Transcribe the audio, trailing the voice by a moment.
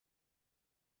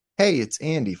Hey, it's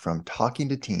Andy from Talking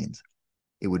to Teens.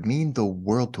 It would mean the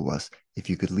world to us if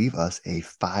you could leave us a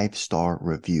five-star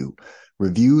review.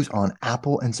 Reviews on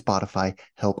Apple and Spotify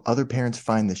help other parents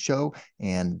find the show,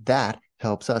 and that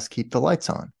helps us keep the lights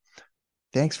on.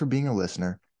 Thanks for being a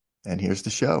listener, and here's the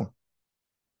show.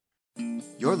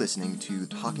 You're listening to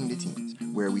Talking to Teens,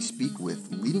 where we speak with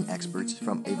leading experts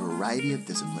from a variety of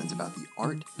disciplines about the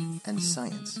art and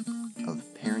science of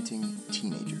parenting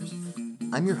teenagers.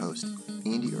 I'm your host,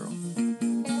 Andy Earle.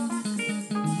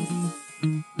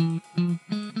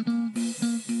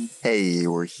 Hey,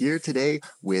 we're here today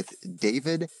with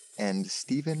David and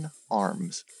Stephen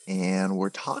Arms, and we're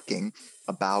talking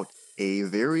about a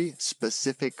very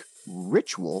specific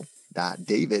ritual that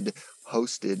David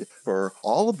hosted for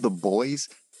all of the boys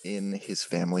in his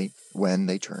family when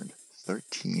they turned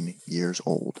 13 years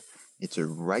old. It's a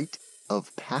rite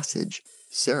of passage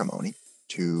ceremony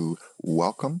to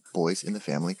welcome boys in the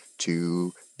family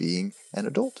to being an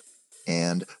adult.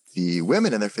 And the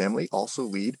women in their family also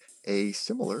lead a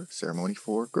similar ceremony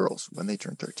for girls when they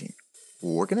turn 13.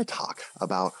 We're going to talk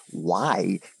about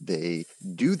why they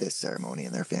do this ceremony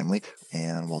in their family,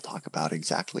 and we'll talk about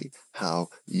exactly how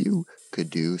you could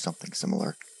do something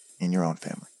similar in your own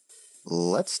family.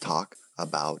 Let's talk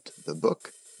about the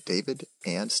book David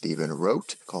and Stephen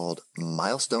wrote called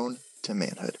Milestone to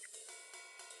Manhood.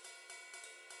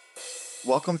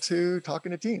 Welcome to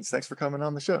Talking to Teens. Thanks for coming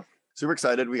on the show. Super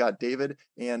excited. We got David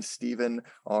and Stephen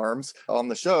Arms on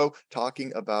the show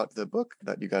talking about the book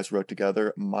that you guys wrote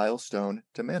together, Milestone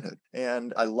to Manhood.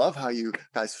 And I love how you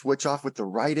guys switch off with the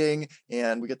writing,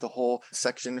 and we get the whole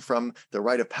section from the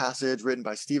rite of passage written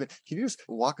by Stephen. Can you just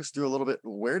walk us through a little bit?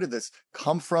 Where did this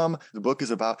come from? The book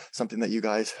is about something that you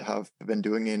guys have been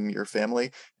doing in your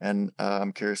family, and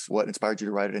I'm curious what inspired you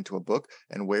to write it into a book,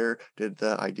 and where did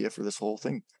the idea for this whole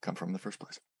thing come from in the first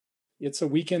place? It's a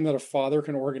weekend that a father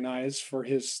can organize for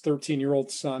his 13-year-old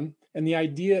son. And the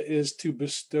idea is to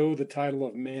bestow the title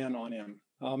of man on him.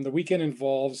 The weekend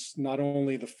involves not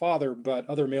only the father, but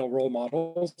other male role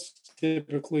models,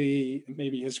 typically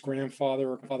maybe his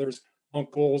grandfather or father's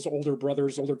uncles, older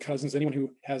brothers, older cousins, anyone who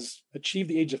has achieved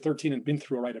the age of 13 and been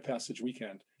through a rite of passage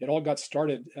weekend. It all got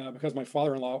started because my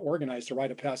father-in-law organized a rite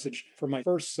of passage for my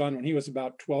first son when he was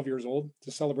about 12 years old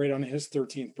to celebrate on his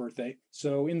 13th birthday.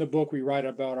 So in the book, we write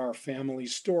about our family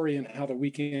story and how the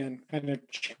weekend kind of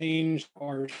changed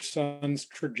our son's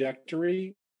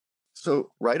trajectory. So,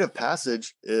 rite of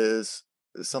passage is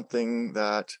something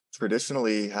that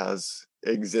traditionally has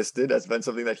existed, has been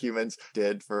something that humans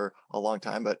did for a long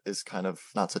time, but is kind of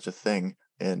not such a thing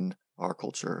in our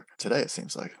culture today, it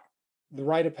seems like. The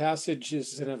rite of passage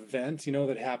is an event,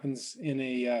 that happens in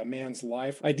a man's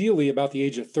life, ideally about the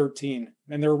age of 13.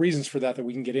 And there are reasons for that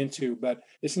we can get into, but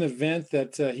it's an event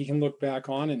that he can look back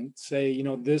on and say,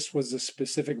 this was a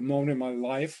specific moment in my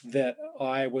life that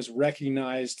I was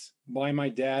recognized by my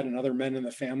dad and other men in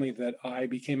the family that I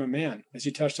became a man. As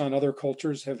you touched on, other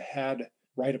cultures have had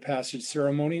rite of passage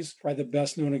ceremonies. Probably the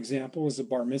best known example is the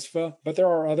bar mitzvah, but there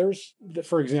are others.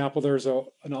 For example, there's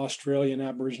an Australian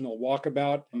Aboriginal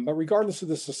walkabout. But regardless of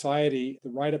the society, the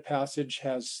rite of passage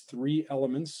has three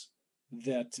elements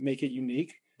that make it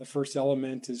unique. The first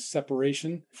element is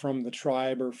separation from the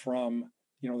tribe or from,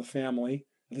 the family.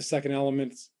 The second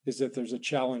element is that there's a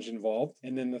challenge involved.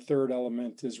 And then the third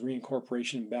element is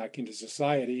reincorporation back into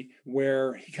society,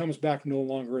 where he comes back no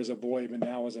longer as a boy, but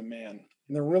now as a man.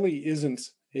 And there really isn't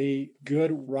a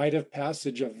good rite of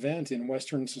passage event in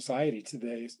Western society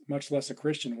today, much less a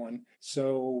Christian one.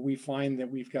 So we find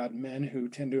that we've got men who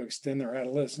tend to extend their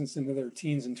adolescence into their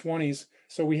teens and 20s.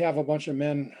 So we have a bunch of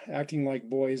men acting like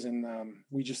boys, and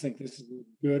we just think this is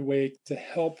a good way to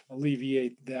help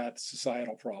alleviate that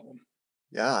societal problem.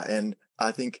 Yeah, and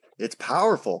I think it's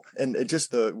powerful. And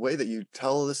just the way that you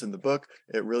tell this in the book,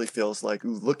 it really feels like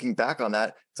looking back on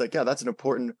that, it's like, yeah, that's an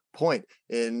important point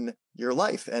in your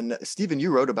life. And Stephen,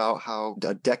 you wrote about how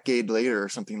a decade later or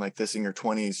something like this in your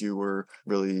 20s, you were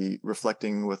really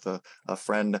reflecting with a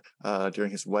friend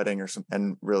during his wedding or something,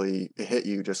 and really it hit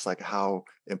you just like how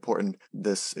important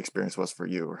this experience was for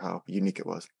you or how unique it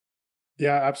was.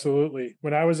 Yeah, absolutely.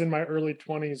 When I was in my early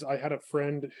 20s, I had a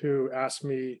friend who asked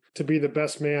me to be the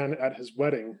best man at his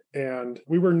wedding. And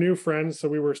we were new friends, so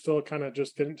we were still kind of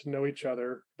just getting to know each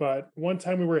other. But one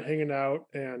time we were hanging out,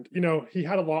 and, he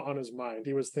had a lot on his mind.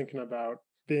 He was thinking about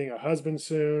being a husband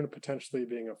soon, potentially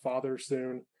being a father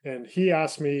soon. And he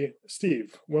asked me,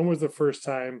 Steve, when was the first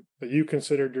time that you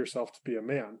considered yourself to be a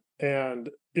man? And,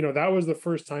 that was the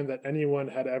first time that anyone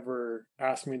had ever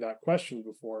asked me that question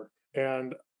before.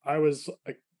 And I was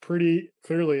like pretty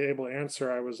clearly able to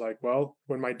answer. I was like, well,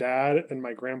 when my dad and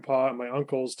my grandpa and my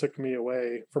uncles took me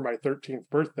away for my 13th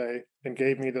birthday and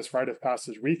gave me this rite of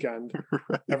passage weekend,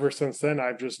 Right. ever since then,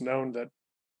 I've just known that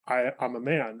I'm a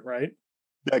man, right?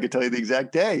 Yeah, I could tell you the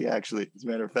exact day, actually, as a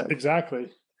matter of fact.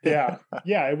 Exactly. Yeah.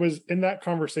 Yeah. It was in that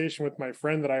conversation with my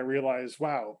friend that I realized,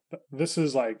 wow, this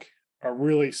is like a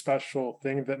really special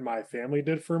thing that my family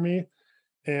did for me.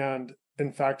 And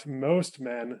in fact, most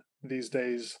men these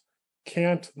days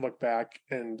can't look back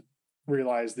and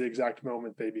realize the exact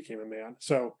moment they became a man.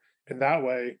 So, in that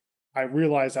way, I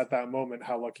realized at that moment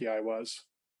how lucky I was.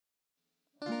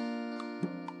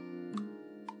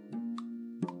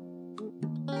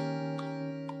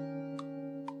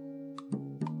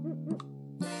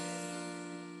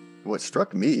 What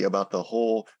struck me about the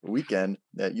whole weekend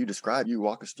that you described, you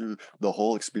walk us through the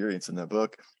whole experience in the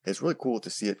book. It's really cool to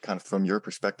see it kind of from your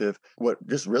perspective. What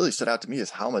just really stood out to me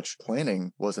is how much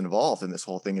planning was involved in this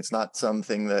whole thing. It's not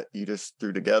something that you just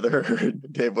threw together.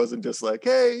 Dave wasn't just like,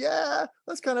 hey, yeah,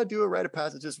 let's kind of do a rite of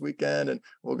passage this weekend and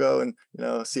we'll go and,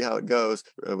 see how it goes.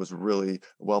 It was really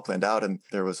well planned out, and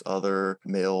there was other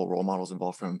male role models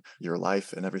involved from your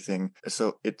life and everything.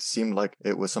 So it seemed like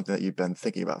it was something that you've been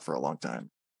thinking about for a long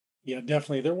time. Yeah,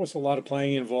 definitely. There was a lot of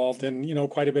planning involved and,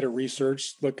 quite a bit of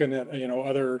research looking at,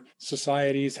 other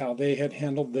societies, how they had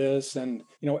handled this and,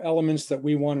 elements that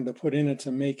we wanted to put in it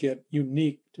to make it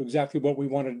unique to exactly what we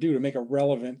wanted to do to make it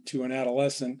relevant to an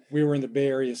adolescent. We were in the Bay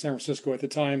Area, San Francisco at the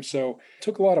time, so it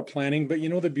took a lot of planning. But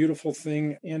the beautiful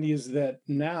thing, Andy, is that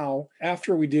now,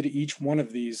 after we did each one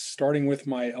of these, starting with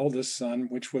my eldest son,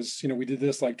 which was, we did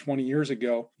this like 20 years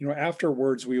ago,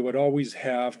 afterwards, we would always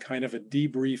have kind of a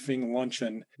debriefing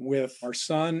luncheon with our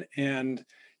son and,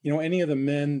 any of the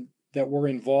men that were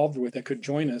involved with that could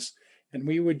join us. And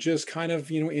we would just kind of,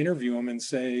 interview them and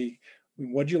say,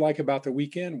 what did you like about the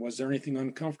weekend? Was there anything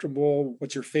uncomfortable?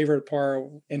 What's your favorite part?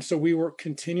 And so we were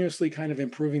continuously kind of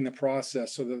improving the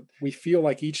process so that we feel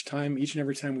like each and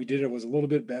every time we did it was a little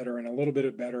bit better and a little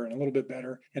bit better and a little bit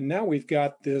better. And now we've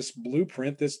got this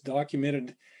blueprint that's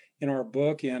documented in our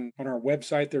book, and on our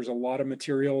website, there's a lot of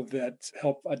material that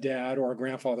help a dad or a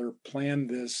grandfather plan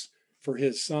this for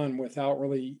his son without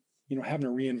really, having to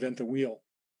reinvent the wheel.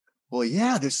 Well,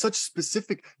 yeah, there's such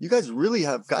specific, you guys really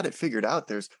have got it figured out.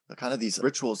 There's kind of these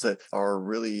rituals that are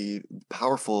really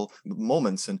powerful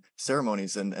moments and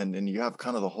ceremonies, and you have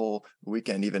kind of the whole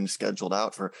weekend even scheduled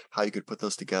out for how you could put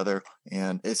those together.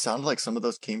 And it sounded like some of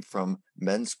those came from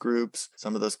men's groups,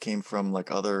 some of those came from like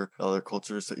other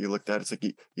cultures that you looked at. It's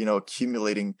like,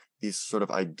 accumulating these sort of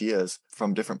ideas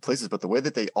from different places, but the way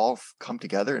that they all come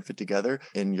together and fit together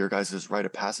in your guys' rite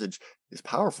of passage is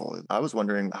powerful. I was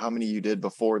wondering how many you did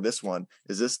before this one.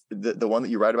 Is this the one that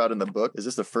you write about in the book? Is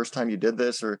this the first time you did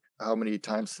this, or how many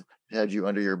times had you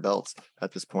under your belts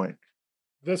at this point?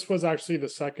 This was actually the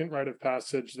second rite of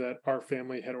passage that our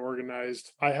family had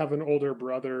organized. I have an older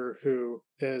brother who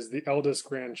is the eldest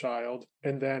grandchild,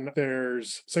 and then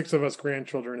there's 6 of us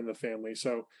grandchildren in the family.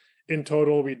 So in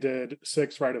total, we did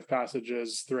 6 rite of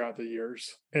passages throughout the years.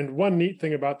 And one neat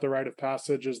thing about the rite of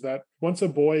passage is that once a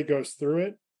boy goes through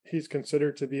it, he's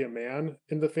considered to be a man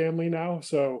in the family now.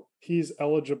 So he's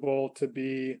eligible to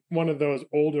be one of those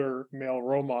older male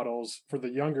role models for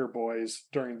the younger boys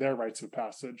during their rites of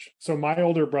passage. So my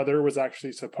older brother was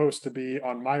actually supposed to be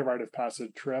on my rite of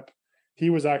passage trip. He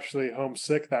was actually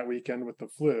homesick that weekend with the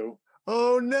flu.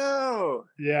 Oh, no.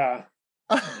 Yeah.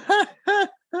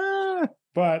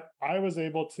 But I was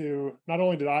able to, not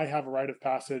only did I have a rite of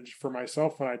passage for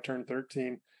myself when I turned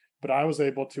 13, but I was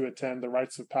able to attend the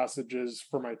rites of passages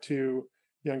for my 2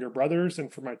 younger brothers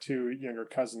and for my 2 younger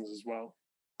cousins as well.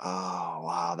 Oh,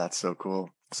 wow. That's so cool.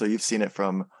 So you've seen it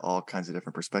from all kinds of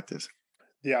different perspectives.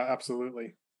 Yeah,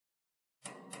 absolutely.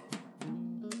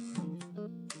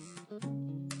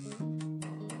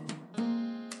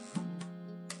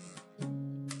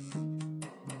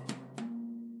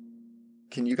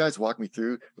 Can you guys walk me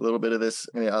through a little bit of this?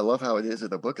 I mean, I love how it is in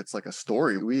the book. It's like a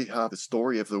story. We have the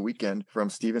story of the weekend from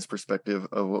Stephen's perspective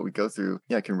of what we go through.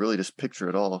 Yeah, I can really just picture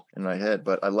it all in my head.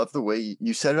 But I love the way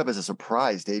you set it up as a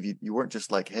surprise, Dave. You weren't just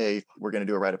like, hey, we're going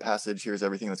to do a rite of passage. Here's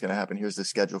everything that's going to happen. Here's the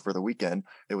schedule for the weekend.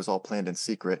 It was all planned in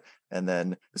secret. And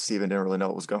then Stephen didn't really know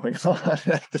what was going on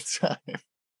at the time.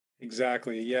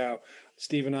 Exactly. Yeah.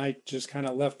 Steve and I just kind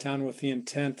of left town with the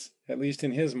intent, at least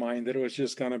in his mind, that it was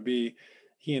just going to be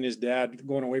he and his dad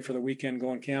going away for the weekend,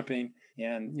 going camping.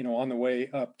 And, on the way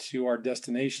up to our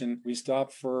destination, we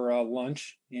stopped for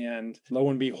lunch. And lo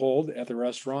and behold, at the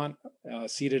restaurant,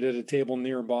 seated at a table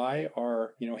nearby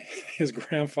are, his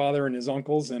grandfather and his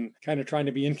uncles, and kind of trying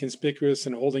to be inconspicuous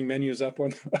and holding menus up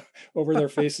over their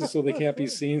faces so they can't be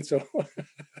seen. So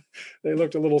they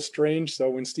looked a little strange. So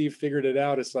when Steve figured it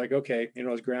out, it's like, okay,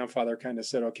 his grandfather kind of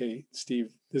said, okay,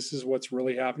 Steve, this is what's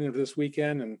really happening this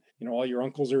weekend. And, all your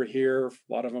uncles are here.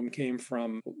 A lot of them came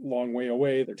from a long way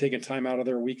away. They're taking time out of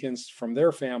their weekends from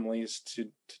their families to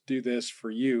do this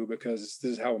for you, because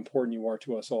this is how important you are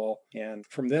to us all. And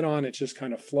from then on, it just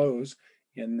kind of flows.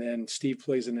 And then Steve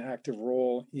plays an active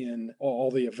role in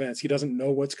all the events. He doesn't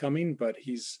know what's coming, but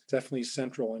he's definitely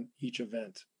central in each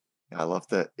event. I love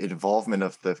the involvement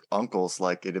of the uncles.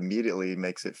 Like, it immediately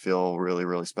makes it feel really,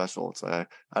 really special. It's like,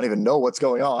 I don't even know what's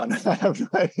going on. I have no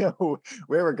idea where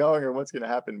we're going or what's going to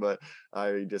happen, but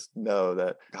I just know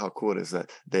that how cool it is that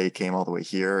they came all the way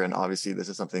here. And obviously this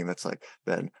is something that's like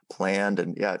been planned,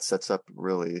 and yeah, it sets up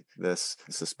really this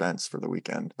suspense for the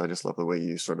weekend. I just love the way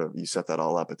you set that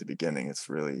all up at the beginning. It's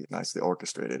really nicely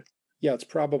orchestrated. Yeah, it's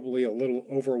probably a little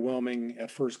overwhelming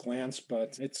at first glance,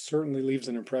 but it certainly leaves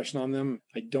an impression on them.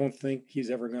 I don't think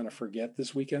he's ever going to forget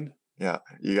this weekend. Yeah,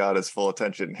 you got his full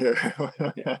attention here.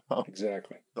 Yeah,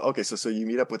 exactly. Okay, so you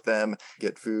meet up with them,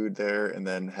 get food there, and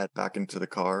then head back into the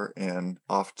car and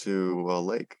off to a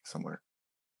lake somewhere.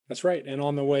 That's right. And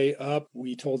on the way up,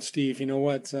 we told Steve, you know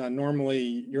what?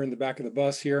 Normally you're in the back of the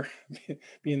bus here,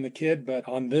 being the kid, but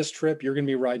on this trip, you're going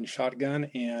to be riding shotgun,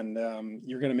 and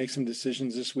you're going to make some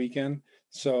decisions this weekend.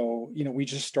 So, we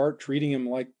just start treating him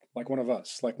like one of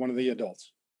us, like one of the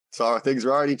adults. So things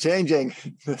are already changing.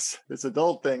 This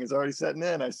adult thing is already setting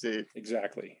in, I see.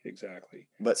 Exactly.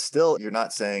 But still, you're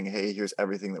not saying, hey, here's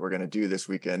everything that we're going to do this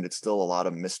weekend. It's still a lot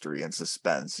of mystery and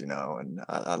suspense, and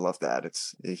I love that.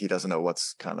 He doesn't know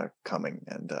what's kind of coming,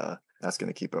 and that's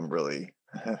going to keep him really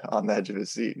on the edge of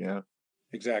his seat,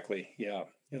 Exactly, yeah.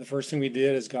 The first thing we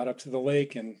did is got up to the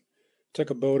lake and took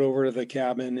a boat over to the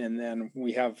cabin, and then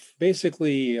we have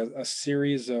basically a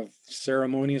series of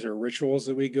ceremonies or rituals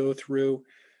that we go through.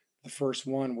 The first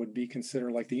one would be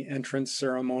considered like the entrance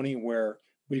ceremony, where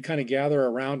we kind of gather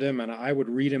around him, and I would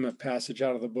read him a passage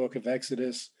out of the book of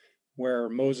Exodus where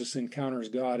Moses encounters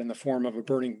God in the form of a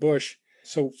burning bush.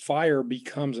 So fire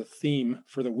becomes a theme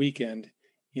for the weekend,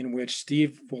 in which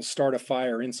Steve will start a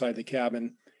fire inside the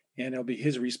cabin, and it'll be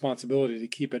his responsibility to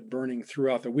keep it burning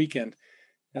throughout the weekend.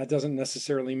 That doesn't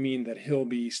necessarily mean that he'll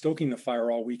be stoking the fire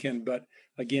all weekend, but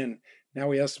again, now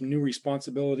he has some new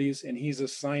responsibilities, and he's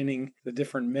assigning the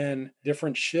different men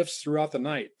different shifts throughout the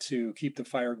night to keep the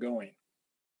fire going.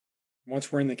 Once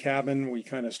we're in the cabin, we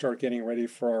kind of start getting ready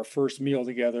for our first meal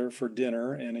together for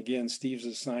dinner. And again, Steve's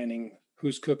assigning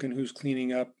who's cooking, who's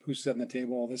cleaning up, who's setting the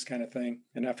table, all this kind of thing.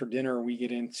 And after dinner, we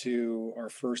get into our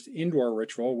first indoor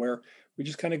ritual where we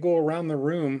just kind of go around the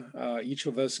room, each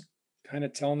of us kind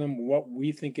of telling them what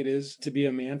we think it is to be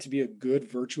a man, to be a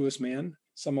good, virtuous man.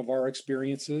 Some of our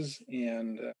experiences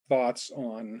and thoughts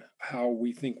on how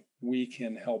we think we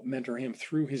can help mentor him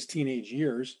through his teenage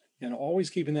years, and always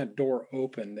keeping that door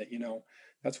open. That,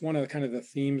 that's one of the kind of the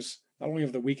themes, not only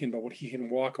of the weekend, but what he can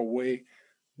walk away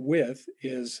with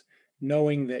is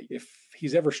knowing that if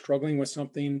he's ever struggling with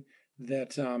something,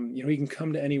 that he can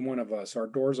come to any one of us. Our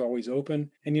door's always open.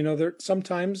 And there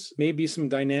sometimes may be some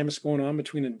dynamics going on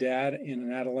between a dad and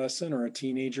an adolescent or a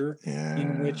teenager,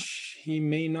 in which he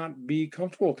may not be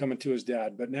comfortable coming to his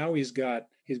dad, but now he's got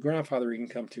his grandfather he can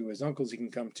come to, his uncles he can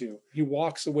come to. He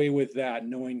walks away with that,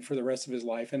 knowing for the rest of his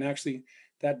life. And actually,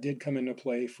 that did come into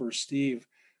play for Steve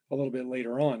a little bit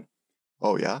later on.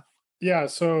 Oh, yeah? Yeah,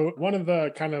 so one of the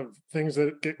kind of things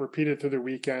that get repeated through the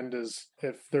weekend is,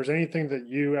 if there's anything that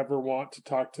you ever want to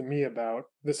talk to me about,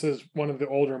 this is one of the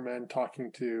older men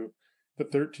talking to the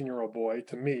 13-year-old boy,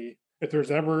 to me. If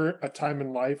there's ever a time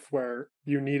in life where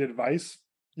you need advice,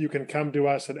 you can come to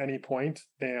us at any point,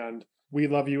 and we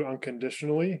love you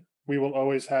unconditionally. We will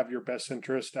always have your best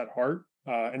interest at heart,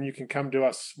 and you can come to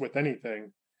us with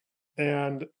anything.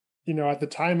 And at the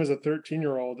time as a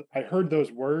 13-year-old, I heard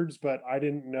those words, but I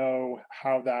didn't know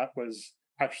how that was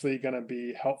actually going to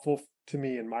be helpful to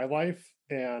me in my life.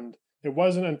 And it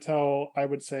wasn't until, I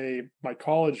would say, my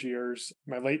college years,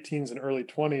 my late teens and early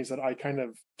 20s, that I kind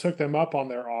of took them up on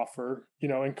their offer.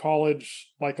 In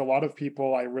college, like a lot of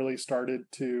people, I really started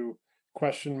to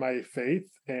question my faith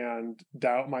and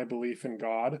doubt my belief in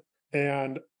God.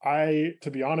 And to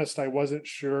be honest, I wasn't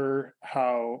sure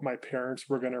how my parents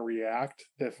were going to react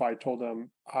if I told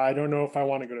them, I don't know if I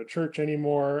want to go to church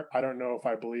anymore. I don't know if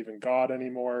I believe in God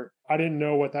anymore. I didn't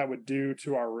know what that would do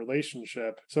to our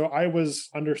relationship. So I was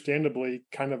understandably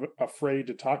kind of afraid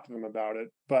to talk to them about it.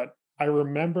 But I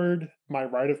remembered my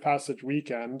rite of passage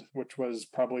weekend, which was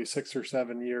probably 6 or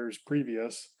 7 years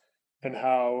previous, and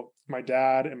how my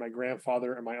dad and my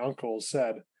grandfather and my uncles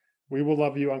said, "We will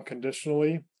love you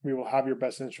unconditionally. We will have your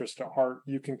best interest at heart.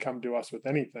 You can come to us with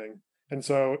anything." And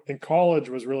so in college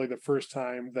was really the first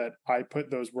time that I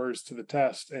put those words to the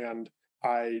test. And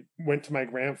I went to my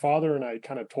grandfather and I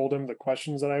kind of told him the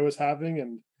questions that I was having.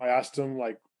 And I asked him,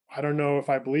 like, I don't know if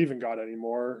I believe in God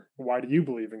anymore. Why do you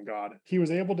believe in God? He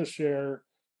was able to share,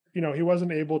 he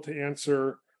wasn't able to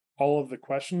answer all of the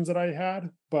questions that I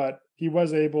had, but he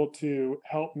was able to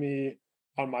help me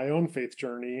on my own faith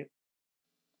journey.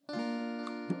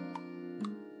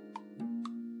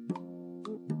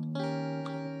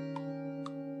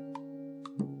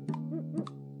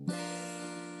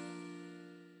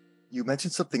 You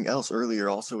mentioned something else earlier,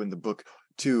 also in the book,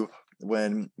 too,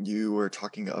 when you were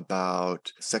talking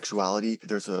about sexuality.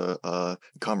 There's a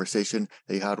conversation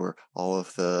that you had where all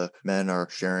of the men are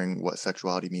sharing what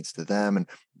sexuality means to them and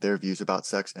their views about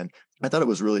sex. And I thought it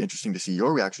was really interesting to see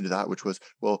your reaction to that, which was,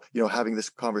 well, having this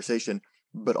conversation,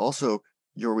 but also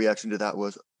your reaction to that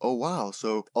was, oh, wow,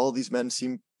 so all these men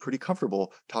seem pretty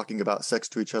comfortable talking about sex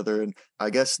to each other. And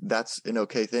I guess that's an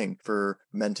okay thing for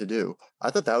men to do. I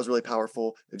thought that was really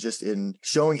powerful, just in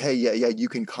showing, hey, yeah, you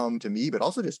can come to me, but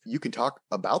also just you can talk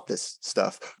about this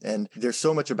stuff. And there's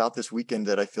so much about this weekend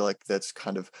that I feel like that's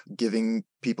kind of giving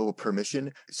people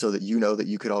permission so that that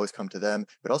you could always come to them,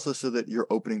 but also so that you're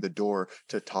opening the door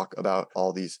to talk about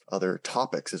all these other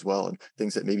topics as well, and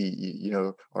things that maybe,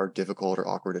 are difficult or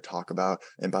awkward to talk about.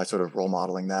 And by sort of role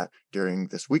modeling that during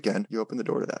this weekend, you open the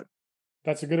door to that.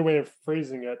 That's a good way of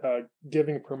phrasing it,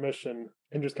 giving permission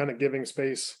and just kind of giving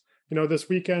space. This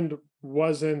weekend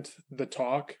wasn't the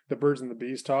birds and the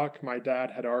bees talk. My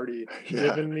dad had already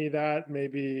given me that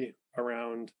maybe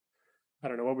around, I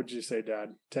don't know, what would you say,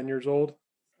 Dad? 10 years old?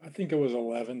 I think it was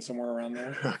 11, somewhere around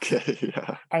there. Okay,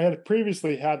 yeah. I had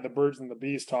previously had the birds and the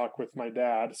bees talk with my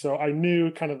dad, so I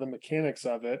knew kind of the mechanics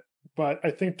of it. But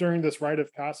I think during this rite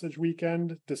of passage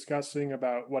weekend, discussing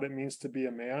about what it means to be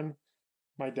a man,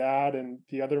 my dad and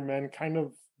the other men kind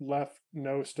of left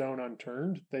no stone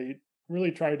unturned. They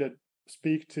really tried to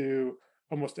speak to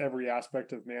almost every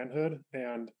aspect of manhood,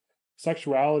 and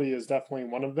sexuality is definitely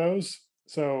one of those.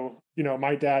 So,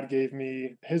 my dad gave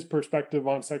me his perspective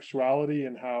on sexuality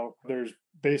and how there's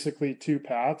basically two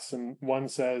paths, and one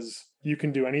says you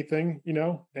can do anything,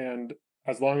 and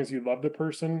as long as you love the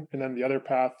person, and then the other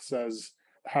path says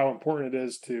how important it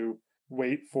is to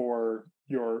wait for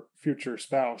your future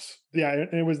spouse. Yeah,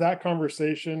 it was that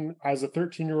conversation. As a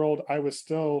 13-year-old, I was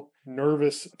still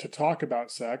nervous to talk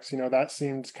about sex. That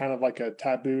seemed kind of like a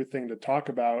taboo thing to talk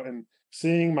about. And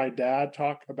seeing my dad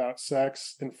talk about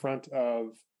sex in front of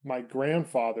my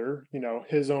grandfather,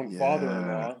 his own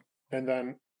father-in-law, and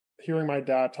then hearing my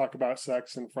dad talk about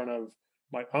sex in front of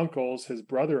my uncles, his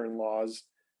brother-in-laws,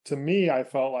 to me, I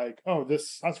felt like, oh,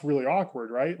 that's really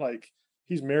awkward, right? Like,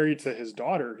 he's married to his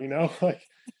daughter, like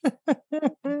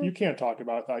you can't talk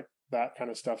about like that kind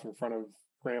of stuff in front of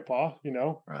grandpa,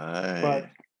 Right. But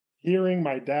hearing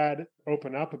my dad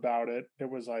open up about it, it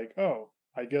was like, oh,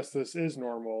 I guess this is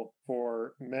normal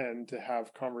for men to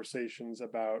have conversations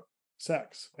about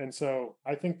sex. And so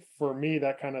I think for me,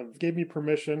 that kind of gave me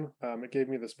permission. It gave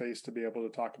me the space to be able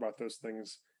to talk about those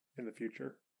things in the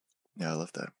future. Yeah, I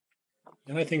love that.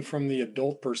 And I think from the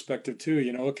adult perspective too,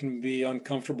 it can be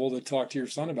uncomfortable to talk to your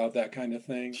son about that kind of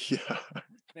thing. Yeah.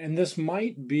 And this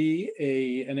might be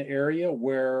an area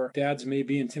where dads may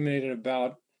be intimidated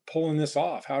about pulling this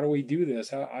off. How do we do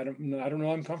this? I don't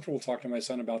know. I'm comfortable talking to my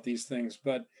son about these things,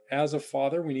 but as a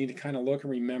father, we need to kind of look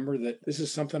and remember that this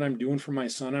is something I'm doing for my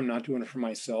son. I'm not doing it for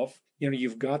myself.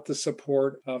 You've got the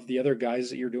support of the other guys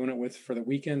that you're doing it with for the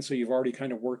weekend, so you've already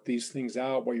kind of worked these things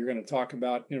out. What you're going to talk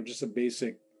about, just a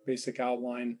basic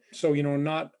outline. So,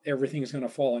 not everything is going to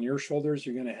fall on your shoulders.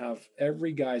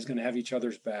 Every guy's going to have each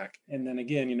other's back. And then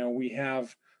again, we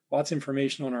have lots of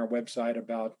information on our website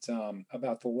about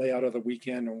the layout of the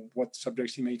weekend and what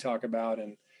subjects you may talk about,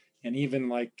 and even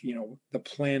like, the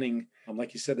planning.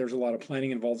 Like you said, there's a lot of planning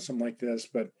involved in something like this,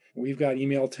 but we've got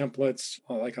email templates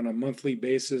like on a monthly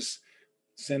basis.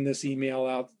 Send this email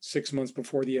out 6 months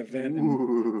before the event,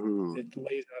 and it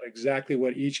lays out exactly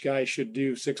what each guy should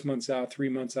do 6 months out, 3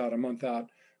 months out, a month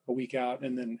out, a week out,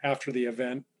 and then after the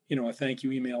event, a thank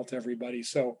you email to everybody.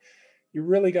 So you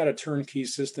really got a turnkey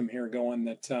system here going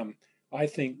that I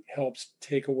think helps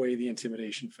take away the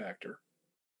intimidation factor.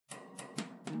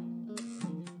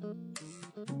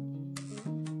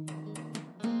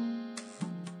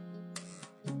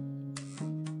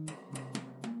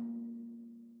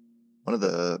 one of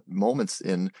the moments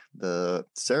in the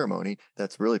ceremony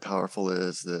that's really powerful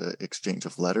is the exchange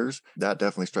of letters. That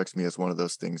definitely strikes me as one of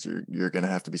those things you're going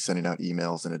to have to be sending out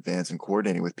emails in advance and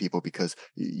coordinating with people, because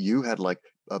you had like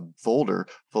a folder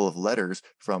full of letters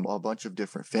from a bunch of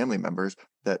different family members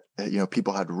that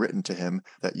people had written to him,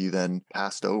 that you then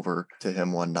passed over to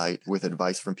him one night with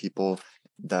advice from people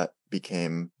that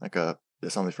became like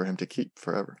something for him to keep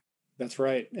forever. That's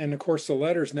right. And of course, the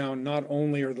letters now not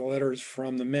only are the letters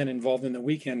from the men involved in the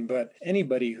weekend, but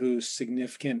anybody who's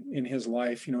significant in his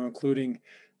life, including,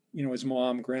 his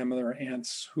mom, grandmother,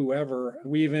 aunts, whoever.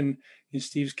 We even, in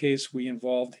Steve's case, we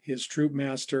involved his troop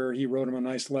master. He wrote him a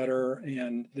nice letter.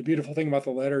 And the beautiful thing about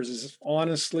the letters is,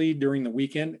 honestly, during the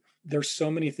weekend, there's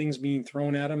so many things being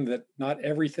thrown at him that not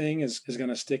everything is going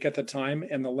to stick at the time.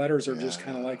 And the letters are just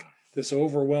kind of like this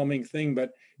overwhelming thing,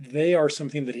 but they are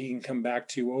something that he can come back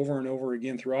to over and over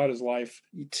again throughout his life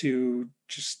to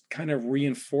just kind of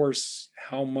reinforce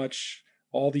how much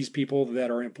all these people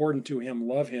that are important to him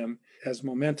love him. As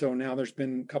memento, now there's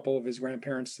been a couple of his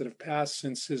grandparents that have passed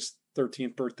since his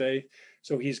 13th birthday.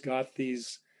 So he's got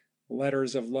these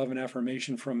letters of love and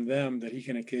affirmation from them that he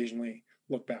can occasionally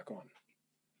look back on.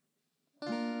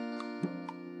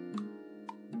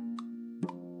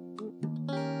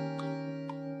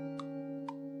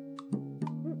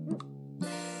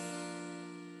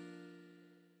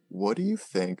 What do you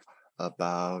think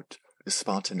about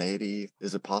spontaneity?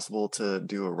 Is it possible to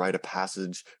do a rite of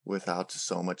passage without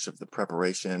so much of the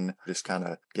preparation? Just kind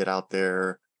of get out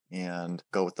there and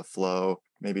go with the flow?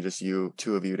 Maybe just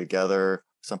two of you together,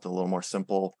 something a little more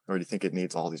simple? Or do you think it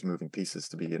needs all these moving pieces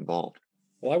to be involved?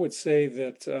 Well, I would say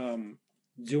that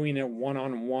doing it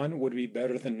one-on-one would be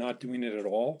better than not doing it at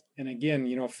all. And again,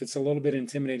 if it's a little bit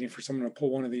intimidating for someone to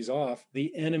pull one of these off,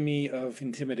 the enemy of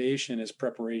intimidation is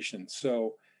preparation.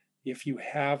 So if you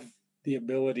have the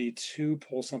ability to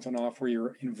pull something off where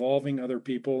you're involving other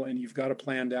people and you've got it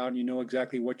planned out and you know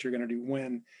exactly what you're going to do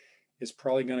when, it's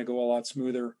probably going to go a lot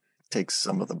smoother. Takes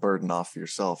some of the burden off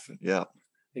yourself. Yeah.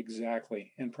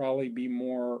 Exactly. And probably be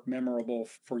more memorable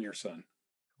for your son.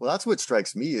 Well, that's what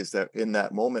strikes me, is that in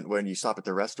that moment when you stop at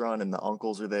the restaurant and the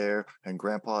uncles are there and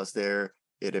grandpa's there,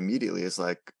 it immediately is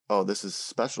like, oh, this is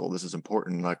special. This is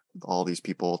important. Like, all these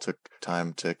people took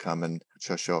time to come and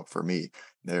just show up for me.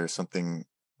 There's something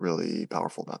really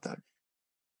powerful about that.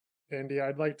 Andy,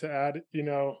 I'd like to add,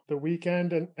 the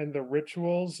weekend and the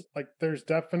rituals, like there's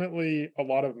definitely a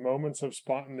lot of moments of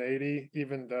spontaneity,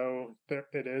 even though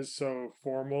it is so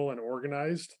formal and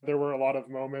organized. There were a lot of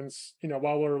moments,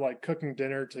 while we're like cooking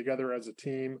dinner together as a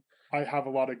team. I have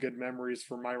a lot of good memories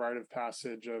from my rite of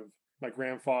passage of my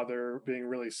grandfather being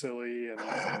really silly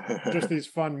and just these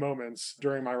fun moments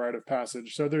during my rite of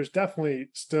passage. So there's definitely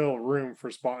still room for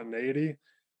spontaneity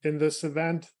in this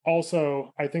event.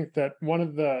 Also, I think that one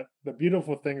of the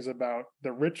beautiful things about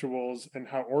the rituals and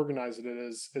how organized it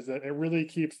is that it really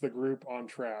keeps the group on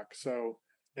track. So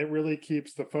it really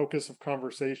keeps the focus of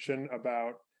conversation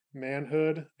about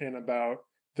manhood and about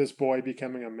this boy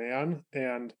becoming a man.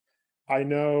 And I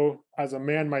know as a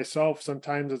man myself,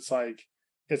 sometimes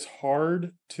it's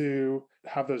hard to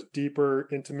have those deeper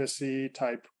intimacy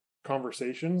type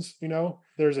conversations.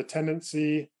 There's a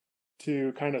tendency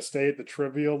to kind of stay at the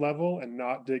trivial level and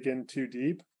not dig in too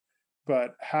deep.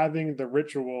 But having the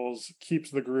rituals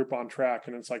keeps the group on track.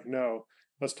 And it's like, no,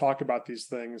 let's talk about these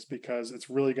things, because it's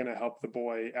really going to help the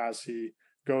boy as he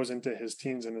goes into his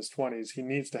teens and his 20s. He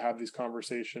needs to have these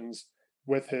conversations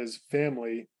with his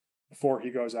family before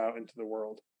he goes out into the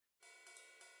world.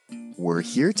 We're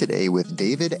here today with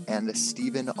David and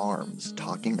Stephen Arms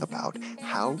talking about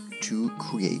how to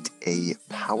create a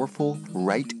powerful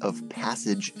rite of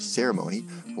passage ceremony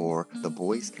for the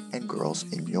boys and girls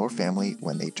in your family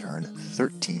when they turn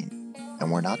 13. And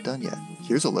we're not done yet.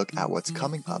 Here's a look at what's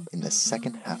coming up in the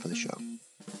second half of the show.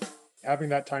 Having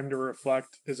that time to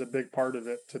reflect is a big part of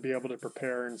it, to be able to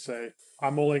prepare and say,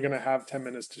 I'm only going to have 10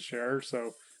 minutes to share.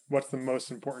 So what's the most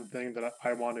important thing that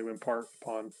I want to impart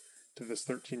upon to this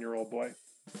 13-year-old boy?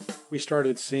 We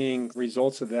started seeing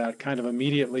results of that kind of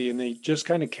immediately, and they just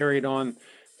kind of carried on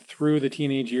through the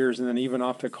teenage years and then even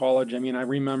off to college. I mean, I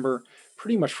remember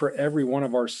pretty much for every one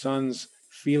of our sons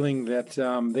feeling that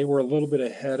they were a little bit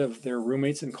ahead of their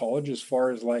roommates in college as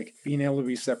far as like being able to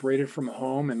be separated from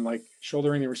home and like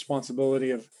shouldering the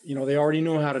responsibility of, they already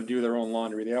know how to do their own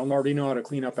laundry. They already know how to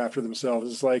clean up after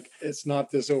themselves. It's like, it's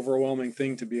not this overwhelming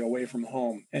thing to be away from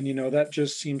home. And, that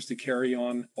just seems to carry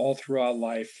on all throughout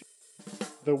life.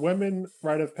 The women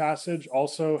rite of passage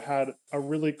also had a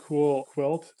really cool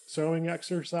quilt sewing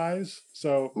exercise.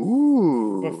 So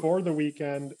Ooh. before the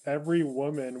weekend, every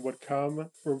woman would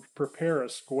come prepare a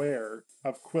square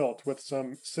of quilt with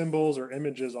some symbols or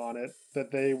images on it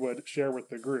that they would share with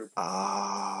the group.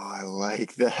 Ah, I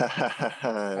like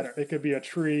It could be a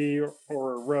tree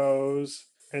or a rose,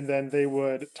 and then they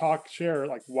would share,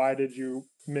 like, why did you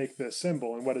make this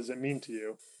symbol and what does it mean to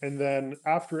you? And then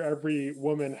after every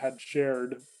woman had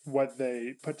shared what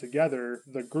they put together,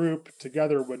 the group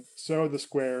together would sew the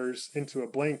squares into a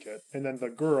blanket, and then the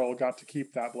girl got to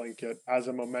keep that blanket as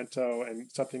a memento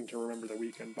and something to remember the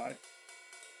weekend by.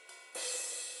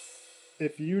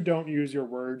 If you don't use your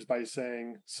words by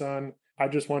saying, son, I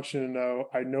just want you to know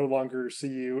I no longer see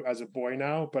you as a boy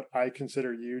now, but I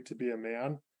consider you to be a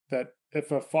man, that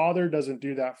if a father doesn't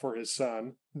do that for his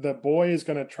son, the boy is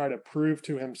going to try to prove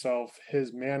to himself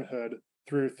his manhood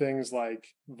through things like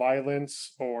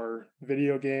violence or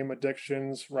video game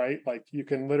addictions, right? Like you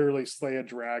can literally slay a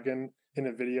dragon in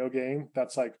a video game.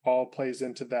 That's like all plays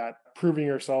into that proving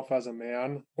yourself as a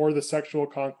man, or the sexual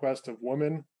conquest of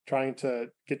women, trying to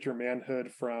get your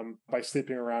manhood by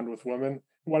sleeping around with women.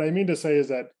 What I mean to say is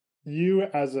that you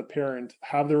as a parent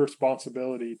have the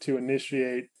responsibility to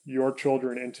initiate your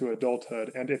children into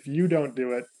adulthood. And if you don't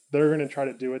do it, they're going to try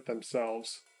to do it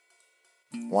themselves.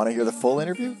 Want to hear the full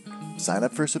interview? Sign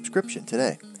up for a subscription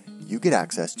today. You get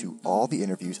access to all the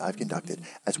interviews I've conducted,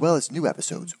 as well as new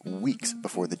episodes weeks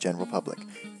before the general public.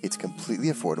 It's completely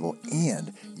affordable,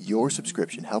 and your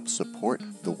subscription helps support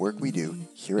the work we do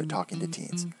here at Talking to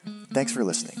Teens. Thanks for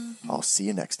listening. I'll see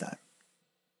you next time.